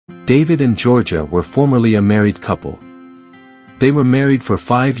David and Georgia were formerly a married couple. They were married for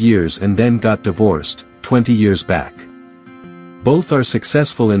 5 years and then got divorced, 20 years back. Both are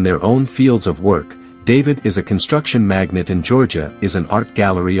successful in their own fields of work. David is a construction magnate and Georgia is an art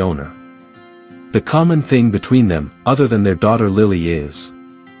gallery owner. The common thing between them, other than their daughter Lily, is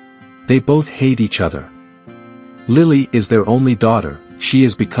they both hate each other. Lily is their only daughter. She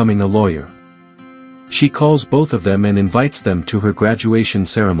is becoming a lawyer. She calls both of them and invites them to her graduation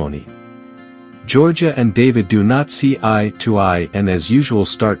ceremony. Georgia and David do not see eye to eye and as usual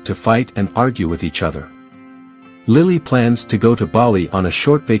start to fight and argue with each other. Lily plans to go to Bali on a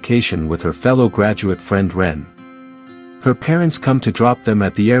short vacation with her fellow graduate friend Ren. Her parents come to drop them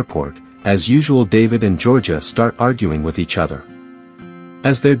at the airport. As usual, David and Georgia start arguing with each other.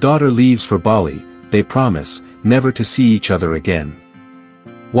 As their daughter leaves for Bali, they promise never to see each other again.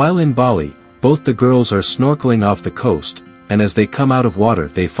 While in Bali, both the girls are snorkeling off the coast, and as they come out of water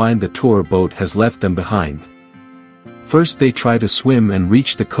they find the tour boat has left them behind. First they try to swim and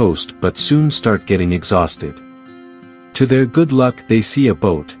reach the coast but soon start getting exhausted. To their good luck they see a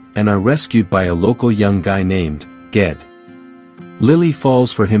boat, and are rescued by a local young guy named Ged. Lily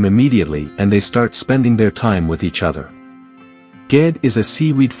falls for him immediately and they start spending their time with each other. Ged is a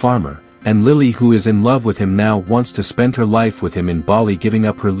seaweed farmer, and Lily, who is in love with him now, wants to spend her life with him in Bali, giving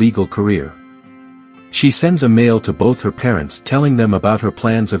up her legal career. She sends a mail to both her parents telling them about her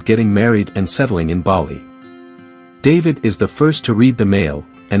plans of getting married and settling in Bali. David is the first to read the mail,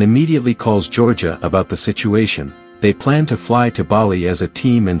 and immediately calls Georgia about the situation. They plan to fly to Bali as a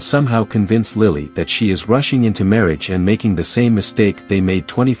team and somehow convince Lily that she is rushing into marriage and making the same mistake they made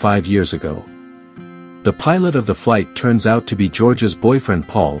 25 years ago. The pilot of the flight turns out to be Georgia's boyfriend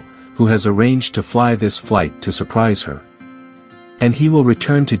Paul, who has arranged to fly this flight to surprise her. And he will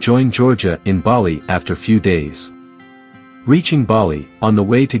return to join Georgia in Bali after few days. Reaching Bali, on the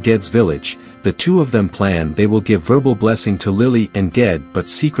way to Ged's village, the two of them plan they will give verbal blessing to Lily and Ged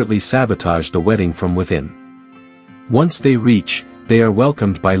but secretly sabotage the wedding from within. Once they reach, they are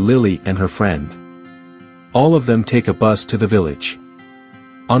welcomed by Lily and her friend. All of them take a bus to the village.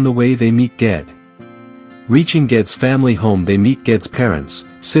 On the way they meet Ged. Reaching Ged's family home they meet Ged's parents,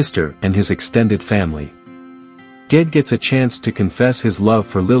 sister and his extended family. Ged gets a chance to confess his love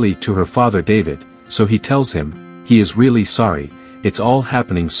for Lily to her father David, so he tells him he is really sorry, it's all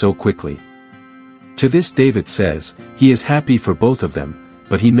happening so quickly. To this David says he is happy for both of them,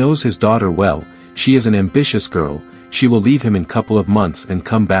 but he knows his daughter well. She is an ambitious girl, she will leave him in couple of months and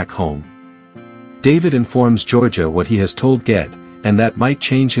come back home. David informs Georgia what he has told Ged, and that might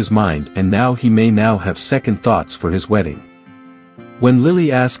change his mind, and now he may have second thoughts for his wedding. When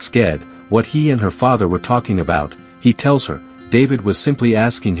Lily asks Ged what he and her father were talking about, he tells her David was simply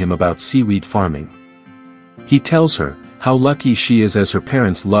asking him about seaweed farming. He tells her how lucky she is as her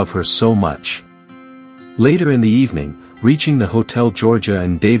parents love her so much. Later in the evening, reaching the hotel, Georgia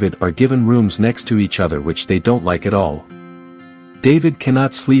and David are given rooms next to each other which they don't like at all. David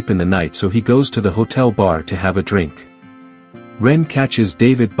cannot sleep in the night, so he goes to the hotel bar to have a drink. Ren catches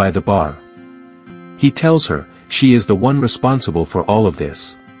David by the bar. He tells her she is the one responsible for all of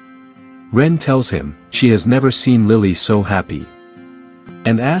this. Ren tells him she has never seen Lily so happy,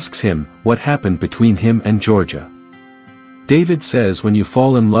 and asks him what happened between him and Georgia. David says when you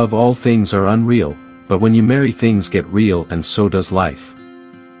fall in love all things are unreal, but when you marry things get real, and so does life.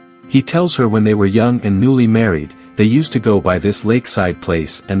 He tells her when they were young and newly married, they used to go by this lakeside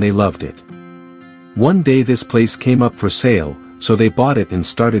place and they loved it. One day this place came up for sale, so they bought it and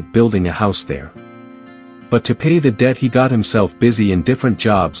started building a house there. But to pay the debt he got himself busy in different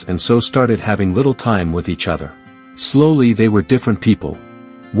jobs and so started having little time with each other. Slowly they were different people.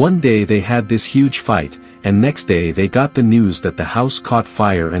 One day they had this huge fight, and next day they got the news that the house caught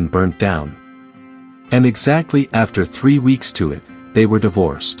fire and burnt down. And exactly after 3 weeks to it, they were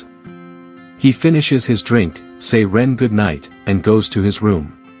divorced. He finishes his drink, say Ren good night, and goes to his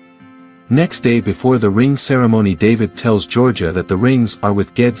room. Next day before the ring ceremony, David tells Georgia that the rings are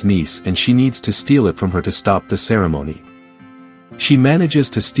with Ged's niece and she needs to steal it from her to stop the ceremony. She manages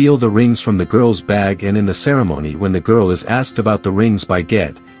to steal the rings from the girl's bag, and in the ceremony when the girl is asked about the rings by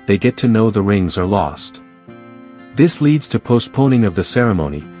Ged, they get to know the rings are lost. This leads to postponing of the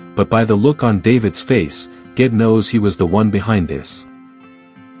ceremony, but by the look on David's face, Ged knows he was the one behind this.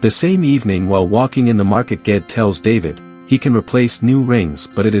 The same evening while walking in the market, Ged tells David he can replace new rings,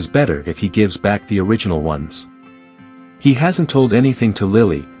 but it is better if he gives back the original ones. He hasn't told anything to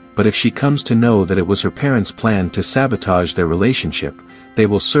Lily, but if she comes to know that it was her parents' plan to sabotage their relationship, they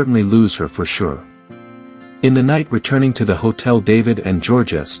will certainly lose her for sure. In the night returning to the hotel, David and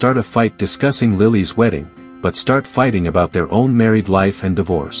Georgia start a fight discussing Lily's wedding, but start fighting about their own married life and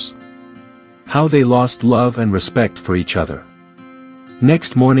divorce. How they lost love and respect for each other.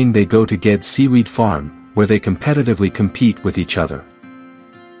 Next morning they go to Ged's seaweed farm, where they competitively compete with each other.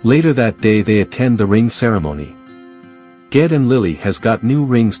 Later that day they attend the ring ceremony. Ged and Lily has got new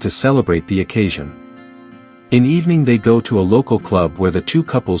rings to celebrate the occasion. In evening they go to a local club where the two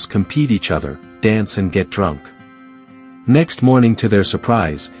couples compete each other, dance and get drunk. Next morning to their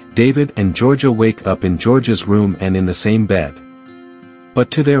surprise, David and Georgia wake up in Georgia's room and in the same bed.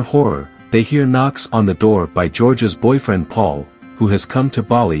 But to their horror, they hear knocks on the door by Georgia's boyfriend Paul, who has come to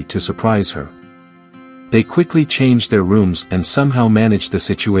Bali to surprise her. They quickly change their rooms and somehow manage the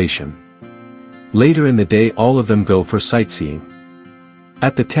situation. Later in the day all of them go for sightseeing.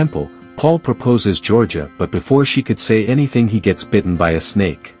 At the temple, Paul proposes Georgia, but before she could say anything he gets bitten by a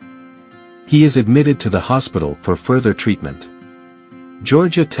snake. He is admitted to the hospital for further treatment.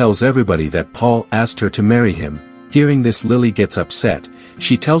 Georgia tells everybody that Paul asked her to marry him. Hearing this, Lily gets upset.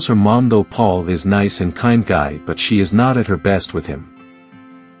 She tells her mom though Paul is nice and kind guy, but she is not at her best with him.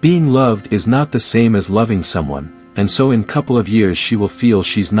 Being loved is not the same as loving someone, and so in couple of years she will feel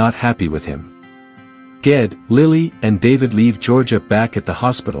she's not happy with him. Ged, Lily, and David leave Georgia back at the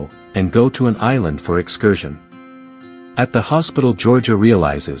hospital, and go to an island for excursion. At the hospital Georgia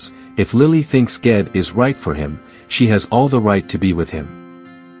realizes, if Lily thinks Ged is right for him, she has all the right to be with him.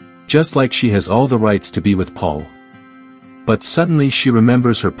 Just like she has all the rights to be with Paul. But suddenly she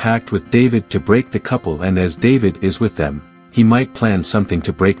remembers her pact with David to break the couple, and as David is with them, he might plan something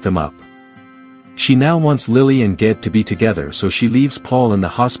to break them up. She now wants Lily and Ged to be together, so she leaves Paul in the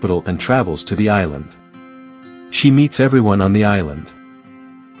hospital and travels to the island. She meets everyone on the island.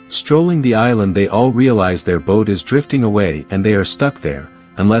 Strolling the island they all realize their boat is drifting away and they are stuck there,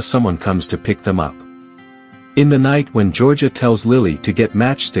 unless someone comes to pick them up. In the night when Georgia tells Lily to get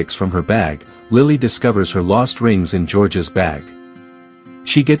matchsticks from her bag, Lily discovers her lost rings in Georgia's bag.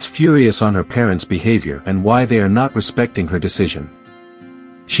 She gets furious on her parents' behavior and why they are not respecting her decision.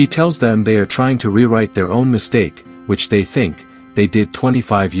 She tells them they are trying to rewrite their own mistake, which they think they did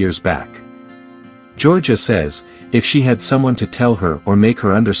 25 years back. Georgia says, if she had someone to tell her or make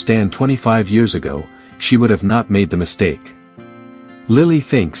her understand 25 years ago, she would have not made the mistake. Lily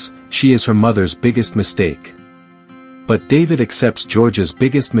thinks she is her mother's biggest mistake. But David accepts Georgia's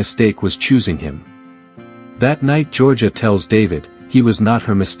biggest mistake was choosing him. That night Georgia tells David he was not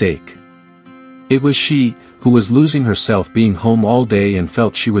her mistake. It was she who was losing herself being home all day and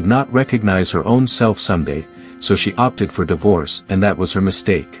felt she would not recognize her own self someday, so she opted for divorce, and that was her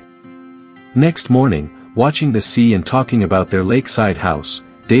mistake. Next morning, watching the sea and talking about their lakeside house,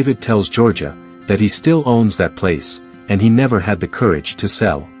 David tells Georgia that he still owns that place, and he never had the courage to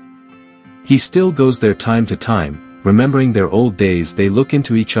sell. He still goes there time to time, remembering their old days. They look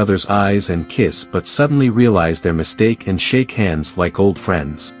into each other's eyes and kiss, but suddenly realize their mistake and shake hands like old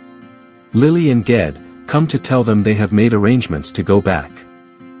friends. Lily and Ged come to tell them they have made arrangements to go back.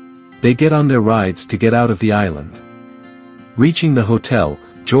 They get on their rides to get out of the island. Reaching the hotel,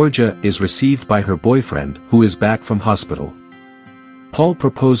 Georgia is received by her boyfriend, who is back from hospital. Paul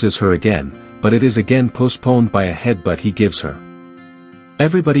proposes her again, but it is again postponed by a headbutt he gives her.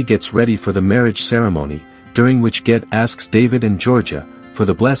 Everybody gets ready for the marriage ceremony, during which Ged asks David and Georgia for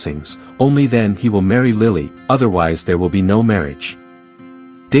the blessings. Only then he will marry Lily, otherwise there will be no marriage.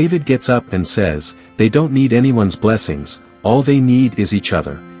 David gets up and says they don't need anyone's blessings, all they need is each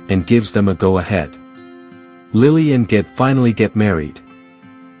other, and gives them a go-ahead. Lily and Ged finally get married.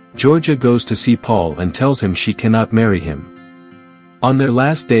 Georgia goes to see Paul and tells him she cannot marry him. On their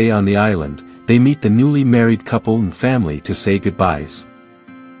last day on the island, they meet the newly married couple and family to say goodbyes.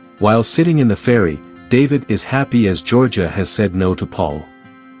 While sitting in the ferry, David is happy as Georgia has said no to Paul.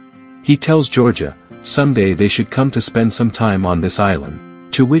 He tells Georgia someday they should come to spend some time on this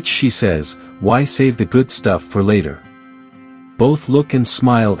island, to which she says, why save the good stuff for later? Both look and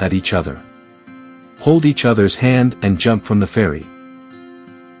smile at each other, hold each other's hand and jump from the ferry.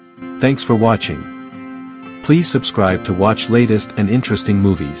 Thanks for watching. Please subscribe to watch latest and interesting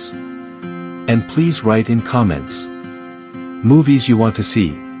movies. And please write in comments movies you want to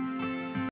see.